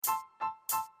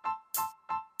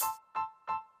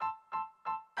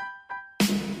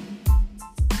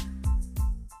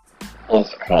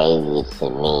It's crazy to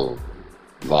me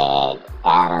that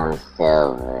Adam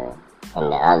Silver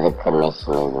and the other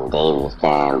commissioners and David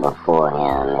Stern before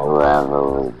him and whoever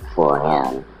was before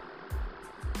him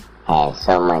had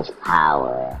so much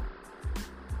power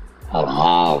and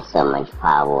had so much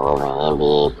power over an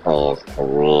NBA player's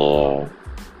career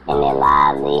and their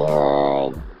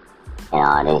livelihood and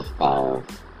all these things,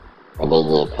 but they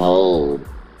get paid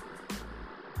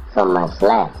so much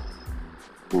less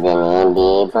than the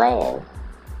NBA players.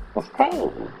 It's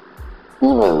crazy.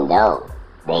 Even though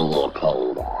they get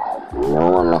paid an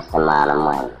enormous amount of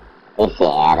money. They say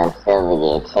Adam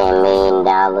Silver get $10 million a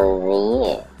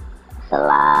year. That's a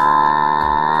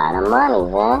lot of money,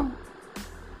 son.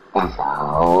 That's a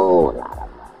whole lot of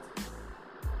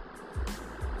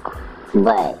money.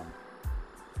 But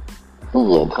he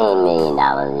get $10 million a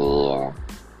year,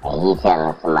 and he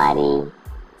telling somebody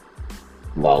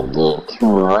that get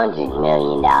 $200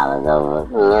 million over,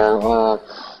 you know what I'm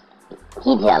saying?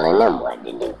 He telling them what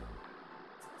to do.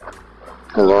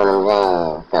 You know what I'm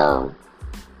saying? So,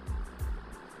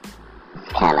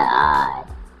 it's kind of odd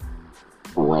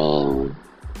when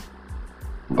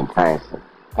the person,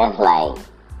 that's like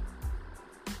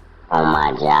on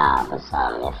my job or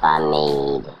something, if I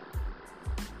made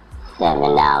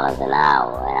 $7 an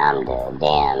hour and I'm the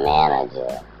damn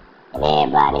manager and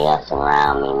everybody else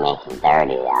around me making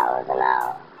 $30 an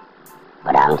hour,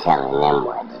 but I'm telling them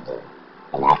what to do.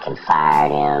 And I can fire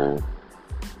them,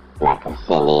 and I can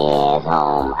send their ass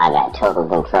home. I got total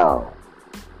control.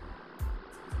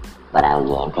 But I'm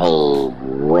getting paid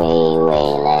way, way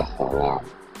less than them.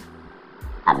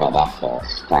 I bet that feels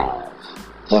strange.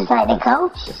 Just like the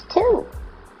coaches, too.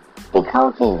 The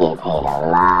coaches get paid a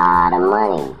lot of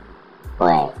money.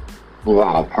 But you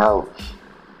got a coach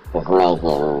that's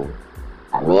making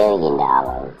 $1 million,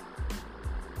 or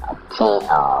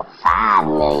 $5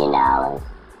 million,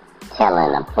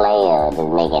 telling a player that's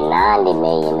making $90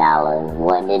 million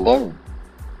what to do.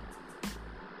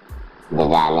 The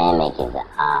dynamic is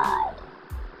odd.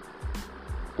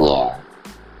 Yeah.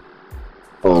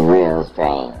 It's real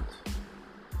strange.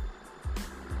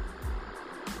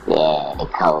 Yeah, the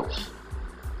coach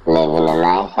live in a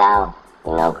nice house.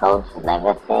 You know, coaches, like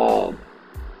I said,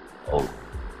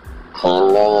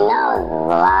 $10 million is a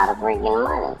lot of freaking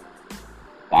money.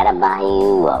 That'll buy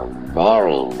you a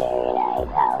very, very nice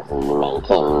house if you make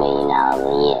 $10 million a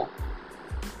year.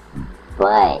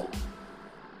 But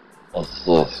it's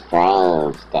just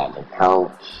strange that the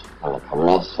coach and the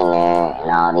commissioner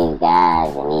and all these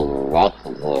guys and these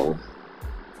executives,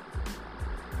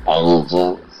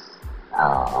 agents,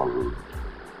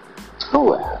 who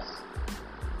else?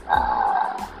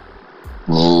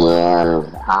 GMs,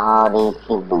 all these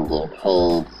people get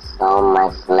paid so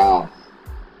much less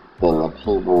than the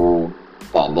people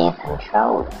that they're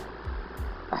controlling.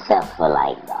 Except for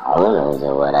like the owners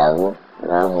or whatever. You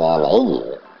know what I'm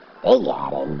saying? They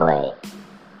got it, but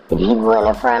the people in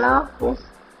the front office,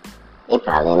 they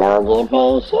probably don't get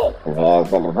paid shit compared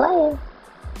to the players.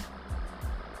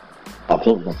 And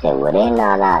people say, well, they're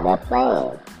not out there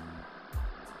playing.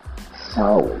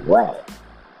 So what?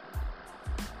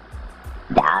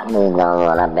 Doctors don't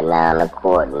run up and down the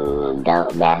court and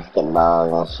dunk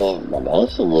basketballs and shit, but they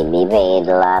should be paid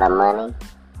a lot of money.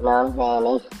 You know what I'm saying?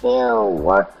 They still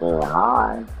working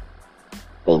hard.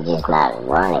 They just not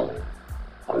running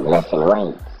and lifting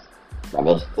weights. But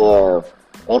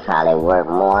they probably work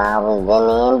more hours than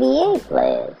the NBA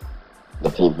players, the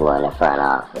people in the front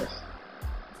office.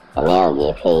 And they don't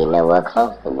get paid nowhere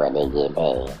close to what they get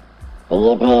paid. They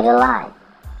get paid a lot,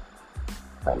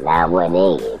 but not what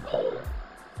they get paid.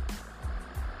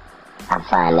 I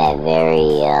find that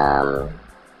very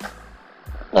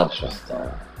interesting,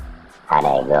 how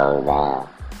that goes down.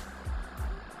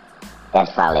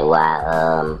 That's probably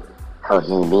why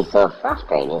coaches be so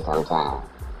frustrated sometimes.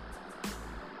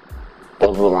 They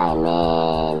be like,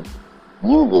 man,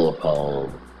 you get paid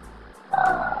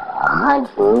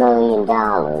 $100 million,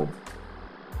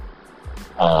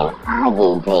 and I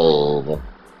get paid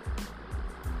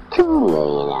 $2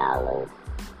 million.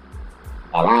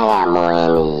 And I got more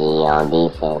energy on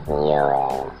defense than your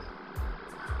ass.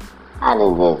 How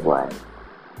does this work?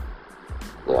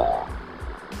 Yeah.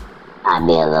 I'd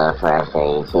be a little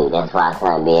frustrated too. That's why I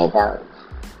couldn't be a coach.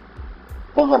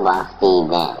 Think about Steve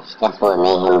Nash. That's what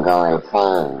made him go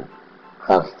insane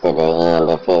close to the end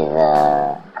of his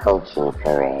coaching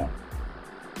career.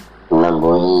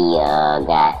 Remember he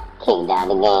got kicked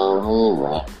out of the game? He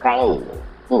went crazy.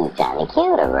 He was trying to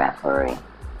kill the referee.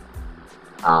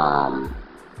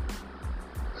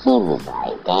 He was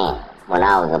like, damn, when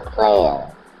I was a player,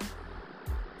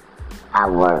 I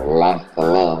worked less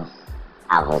than this.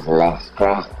 I was less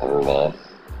stressed than this.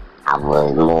 I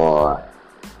was more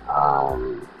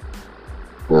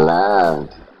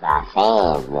loved by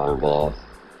fans than this.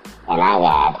 And I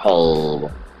got paid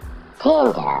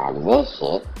 10 times this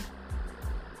shit.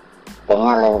 The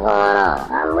hell is going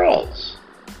on? I'm rich.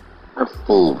 I'm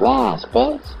Steve Nash,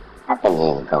 bitch. I could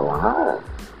just go home.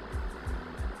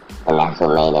 And that's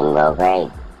what made him go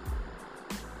crazy.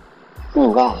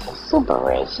 Steve Nash is super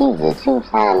rich. He's a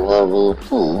 2-time MVP.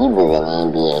 He was in the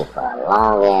NBA for a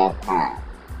long ass time.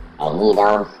 And he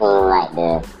don't seem like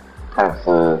the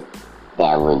person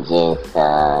that would just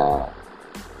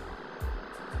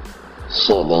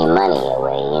shit their money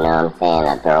away, you know what I'm saying?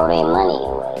 Or throw their money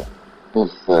away. He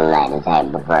seemed like the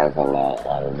type of person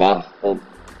that invested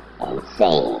and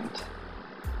saved.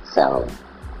 So,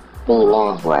 Steve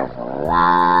Nash worth a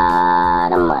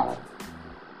lot of money.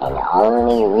 And the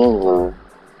only reason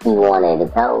he wanted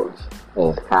to coach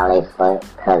is probably because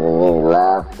of his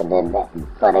love for the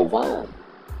game.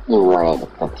 He wanted to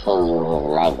continue his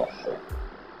legacy.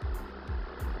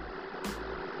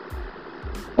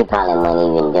 He probably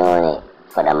wasn't even doing it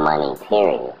for the money,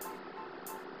 period.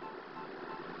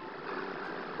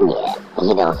 Yeah,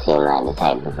 he don't seem like the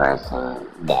type of person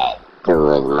that threw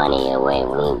his money away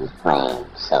when he was playing.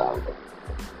 So,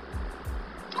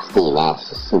 Steve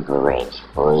Nash is super rich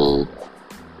before he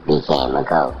became a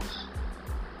coach.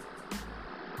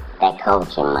 That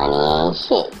coaching money ain't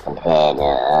shit compared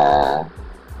to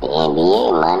the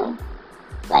NBA money,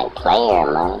 like player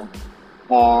money.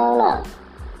 Hell no.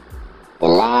 The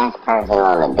last person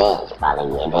on the bench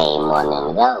probably get paid more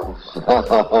than the coach.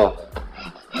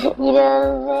 You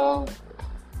know what I'm saying?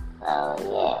 Oh,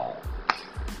 yeah.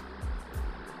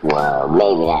 Well,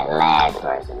 maybe not the last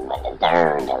person, but the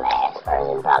third to last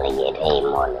person probably get paid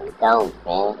more than the coach,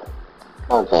 man.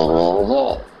 Coach ain't getting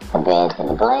shit compared to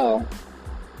the players.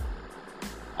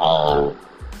 And,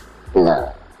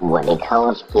 look, what the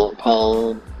coach get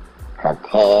paid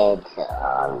compared to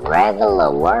a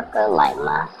regular worker like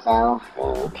myself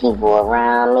and people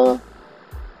around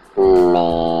me,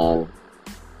 man,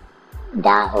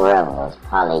 Doc Rivers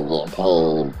probably get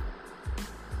paid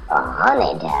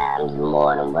 100 times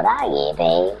more than what I get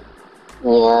paid.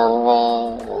 You know what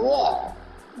I'm saying? Yeah.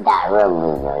 Doc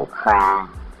Rivers would cry,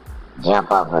 jump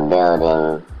off a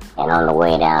building, and on the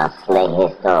way down slit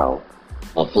his throat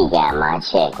if he got my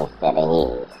check instead of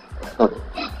his.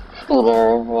 You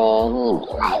know what I'm saying? He'd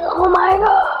be like, oh my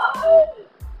God!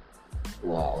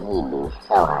 Yeah, he'd be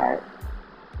so hurt.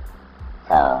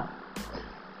 So,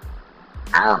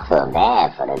 I don't feel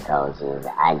bad for the coaches.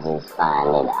 I just find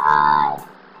it odd.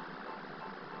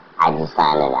 I just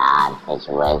find it an odd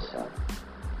situation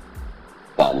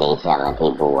that they telling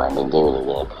people what to do to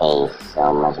get paid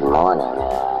so much more than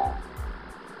they are.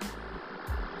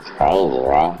 It's crazy,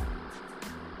 right?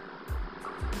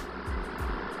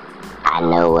 I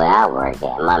know where I work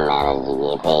at. My manager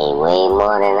get paid way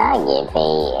more than I get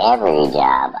paid every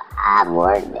job I've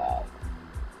worked at.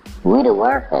 We the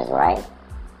workers, right?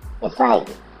 It's like,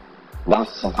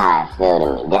 that's just how I feel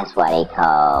to me. That's why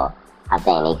I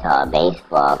think they call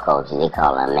baseball coaches, they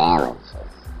call them managers.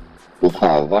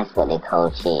 Because that's what the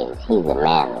coach is. He's a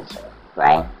manager,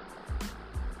 right?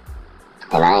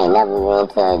 And I ain't never been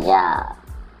to a job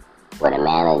where the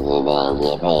manager didn't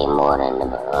get paid more than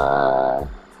the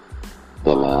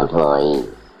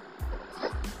employees.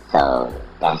 So,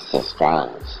 that's just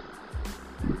strange.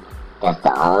 That's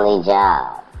the only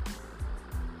job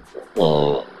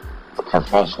in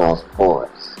professional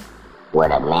sports where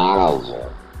the manager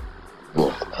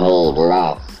gets paid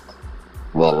less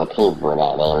than the people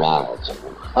that they manage.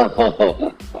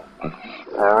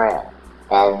 For real.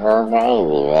 That's so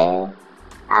crazy, man.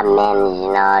 I'm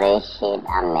managing all this shit.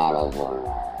 I'm managing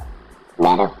the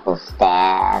medical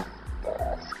staff,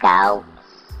 the scouts,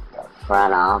 the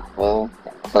front office,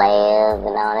 the players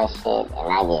and all that shit, and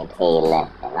I get paid less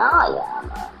than all y'all.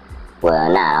 Well,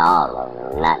 not all of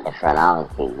them, not the front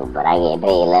office people, but I get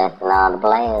paid less than all the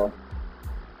players.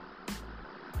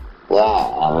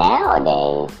 Yeah, and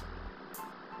nowadays,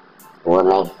 what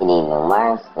makes it even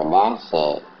worse with that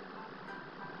shit,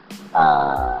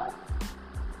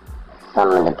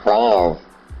 some of the players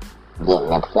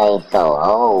getting to play so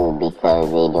old because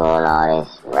they doing all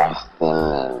this resting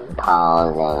and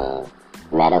pausing and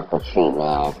medical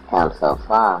treatment has come so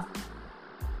far.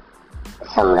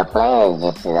 Some of the players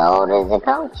just as old as the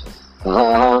coaches.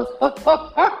 So,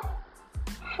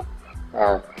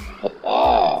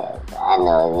 yeah, I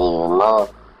know it's even more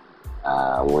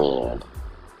weird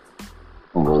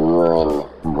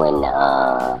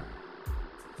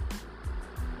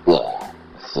yeah,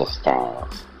 it's just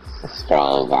strange. It's a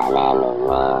strange dynamic,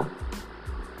 man.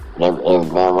 It's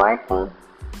been working.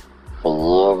 for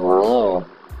years and years.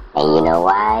 And you know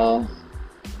why?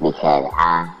 Because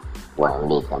I wouldn't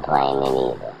be complaining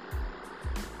either.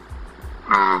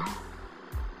 I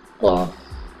guess,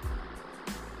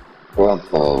 listen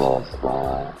to this,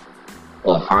 man.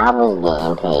 If I was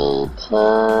getting paid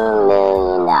 $10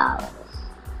 million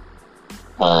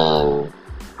and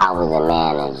I was a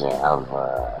manager of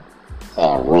say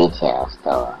a retail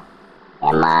store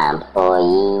and my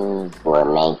employees were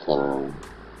making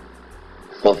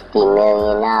 $50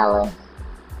 million,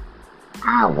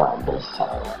 I wouldn't be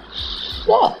saying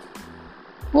shit.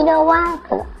 You know why?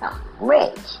 Because I'm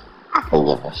rich. I could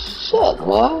give a shit,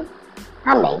 man.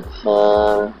 I make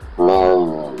 $10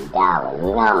 million. You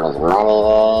know how much money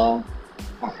there is?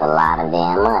 That's a lot of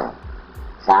damn money.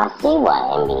 So I see why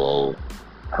NBA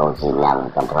coaches never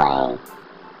complain.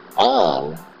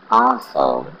 And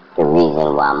also, the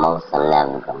reason why most of them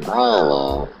never complain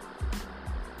is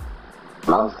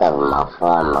most of them are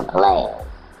former players.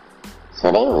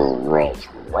 So they was rich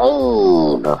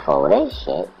way before this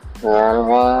shit. You know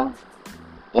what I'm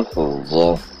saying? This is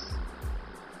just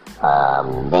a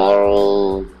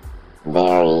very,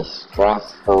 very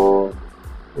stressful,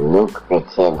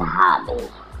 lucrative hobby.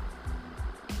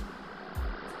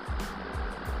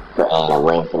 And a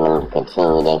way for them to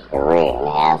continue their career and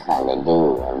have something to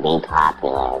do and be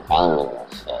popular and famous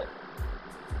and shit.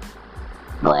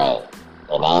 But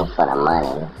it ain't for the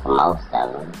money for most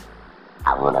of them,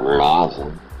 I would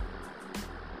imagine.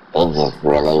 They just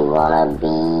really want to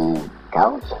be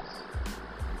coaches.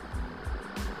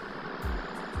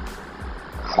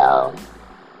 So,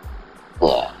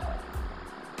 yeah.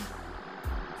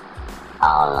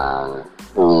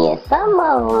 Some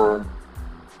of them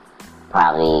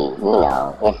probably,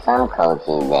 it's some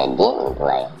coaches that didn't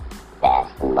play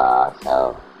basketball,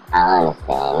 so I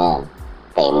understand them.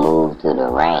 They moved through the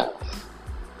ranks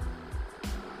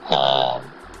and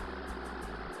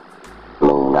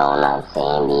moved on up to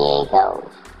NBA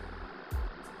coach.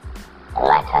 And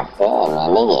like I said,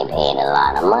 man, they get paid a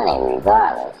lot of money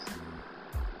regardless.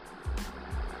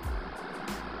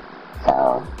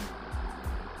 So,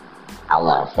 I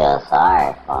wouldn't feel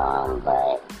sorry for them,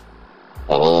 but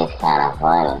it is kind of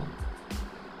funny.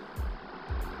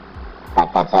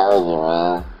 Like I told you,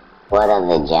 man, what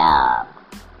other job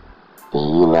do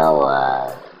you know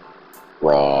of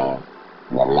where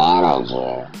the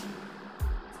manager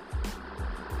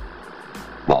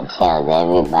that tells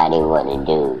everybody what to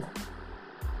do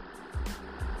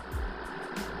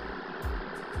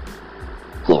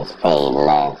gets paid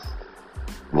less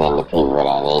than the people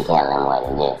that they tell him what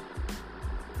to do?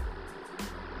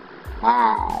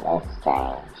 That's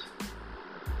strange.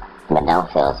 But don't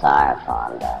feel sorry for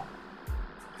them, though.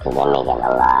 Because they're making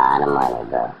a lot of money,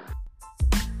 bro.